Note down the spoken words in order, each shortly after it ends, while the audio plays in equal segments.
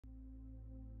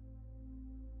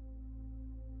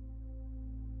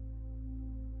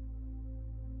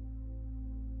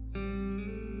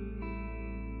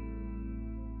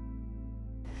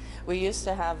We used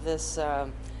to have this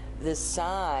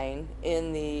sign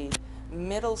in the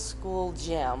middle school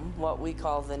gym, what we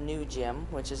call the new gym,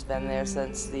 which has been there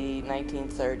since the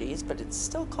 1930s, but it's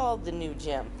still called the new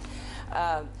gym.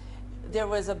 Uh, there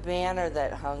was a banner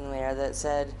that hung there that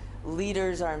said,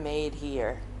 "Leaders are made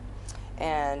here."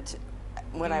 And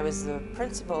when I was the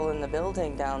principal in the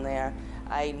building down there,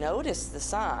 I noticed the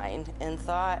sign and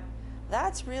thought,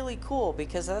 that's really cool,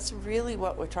 because that's really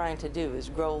what we're trying to do, is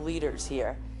grow leaders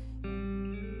here.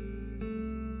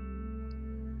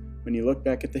 When you look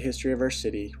back at the history of our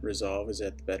city, resolve is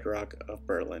at the bedrock of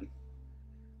Berlin.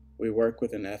 We work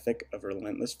with an ethic of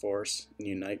relentless force and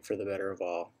unite for the better of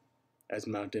all. As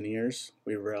mountaineers,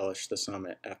 we relish the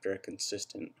summit after a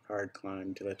consistent, hard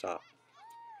climb to the top.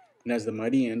 And as the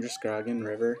mighty Androscoggin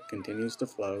River continues to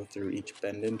flow through each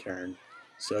bend and turn,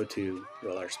 so too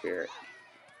will our spirit.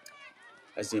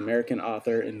 As the American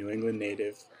author and New England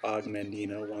native Og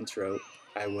Mandino once wrote,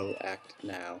 "I will act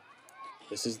now.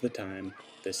 This is the time,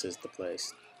 this is the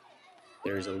place."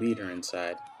 There is a leader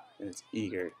inside, and it's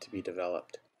eager to be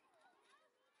developed.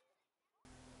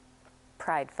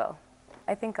 Prideful.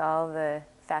 I think all the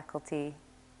faculty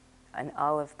in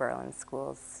all of Berlin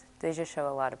schools, they just show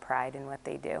a lot of pride in what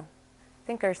they do. I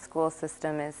think our school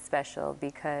system is special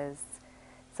because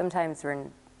sometimes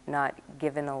we're not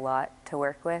given a lot to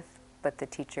work with, but the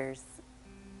teachers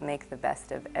make the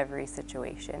best of every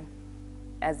situation.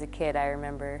 As a kid, I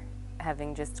remember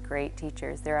having just great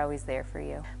teachers. They're always there for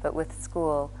you. But with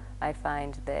school, I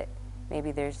find that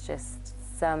maybe there's just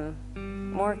some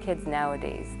more kids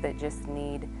nowadays that just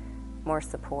need more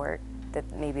support that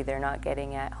maybe they're not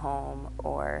getting at home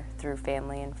or through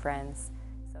family and friends.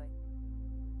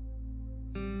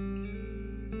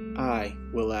 I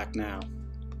will act now.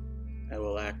 I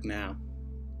will act now.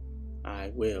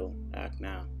 I will act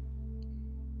now.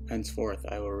 Henceforth,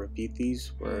 I will repeat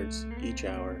these words each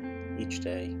hour, each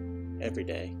day, every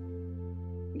day,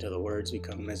 until the words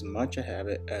become as much a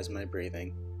habit as my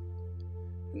breathing,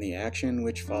 and the action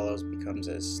which follows becomes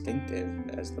as instinctive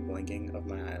as the blinking of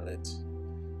my eyelids.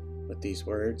 With these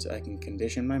words, I can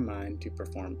condition my mind to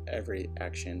perform every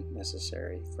action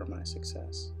necessary for my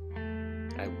success.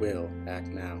 I will act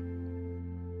now.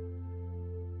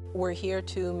 We're here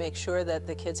to make sure that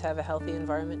the kids have a healthy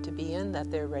environment to be in,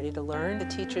 that they're ready to learn. The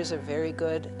teachers are very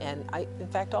good, and in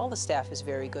fact, all the staff is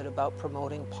very good about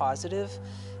promoting positive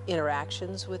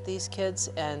interactions with these kids,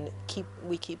 and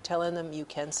we keep telling them you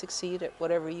can succeed at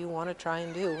whatever you want to try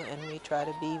and do, and we try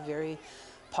to be very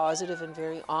positive and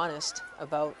very honest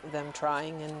about them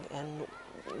trying, and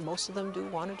most of them do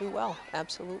want to do well,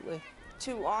 absolutely.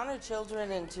 To honor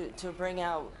children and to bring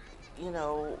out, you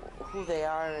know, who they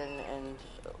are and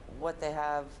what they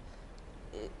have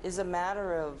is a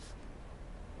matter of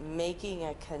making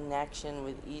a connection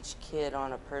with each kid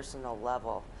on a personal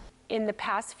level. In the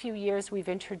past few years, we've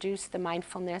introduced the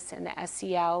mindfulness and the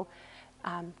SEL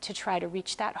to try to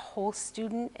reach that whole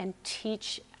student and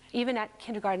teach, even at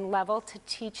kindergarten level, to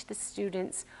teach the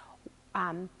students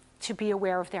to be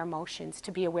aware of their emotions,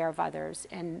 to be aware of others,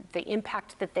 and the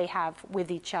impact that they have with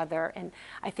each other. And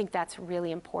I think that's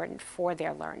really important for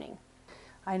their learning.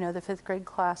 I know the 5th grade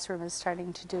classroom is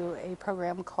starting to do a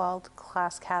program called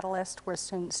Class Catalyst, where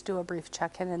students do a brief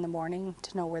check-in in the morning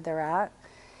to know where they're at.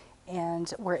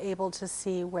 And we're able to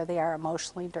see where they are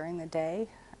emotionally during the day.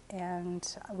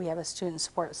 And we have a student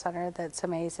support center that's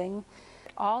amazing.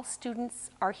 All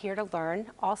students are here to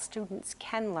learn. All students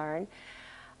can learn.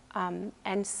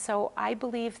 And so I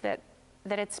believe that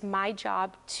it's my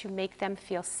job to make them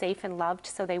feel safe and loved,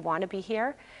 so they want to be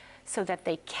here, so that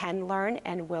they can learn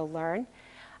and will learn.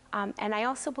 And I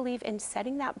also believe in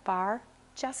setting that bar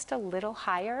just a little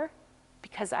higher,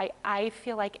 because I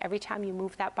feel like every time you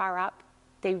move that bar up,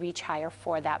 they reach higher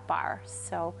for that bar.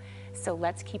 So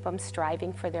let's keep them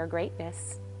striving for their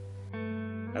greatness.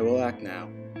 I will act now.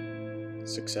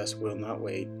 Success will not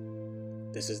wait.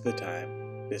 This is the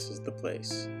time. This is the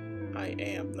place. I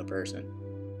am the person.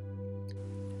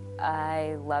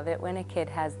 I love it when a kid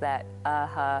has that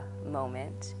aha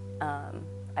moment.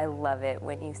 I love it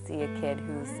when you see a kid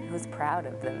who's proud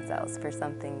of themselves for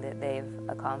something that they've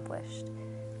accomplished.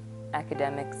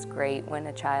 Academics, great when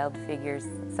a child figures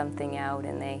something out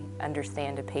and they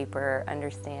understand a paper,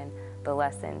 understand the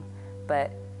lesson.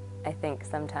 But I think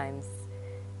sometimes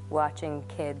watching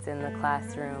kids in the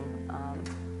classroom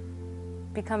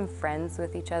become friends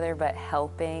with each other, but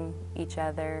helping each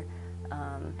other.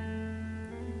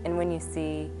 And when you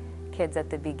see kids at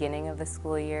the beginning of the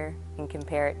school year and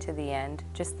compare it to the end,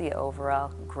 just the overall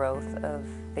growth of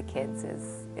the kids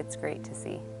it's great to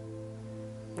see.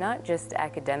 not just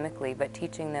academically, but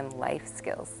teaching them life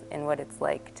skills and what it's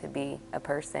like to be a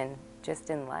person just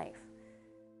in life.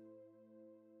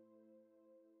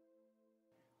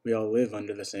 We all live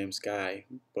under the same sky,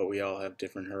 but we all have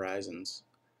different horizons.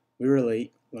 We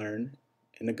relate, learn,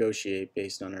 and negotiate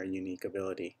based on our unique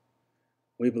ability.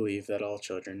 We believe that all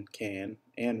children can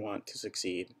and want to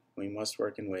succeed. We must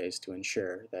work in ways to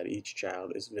ensure that each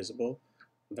child is visible,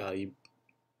 valued,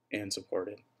 and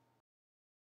supported.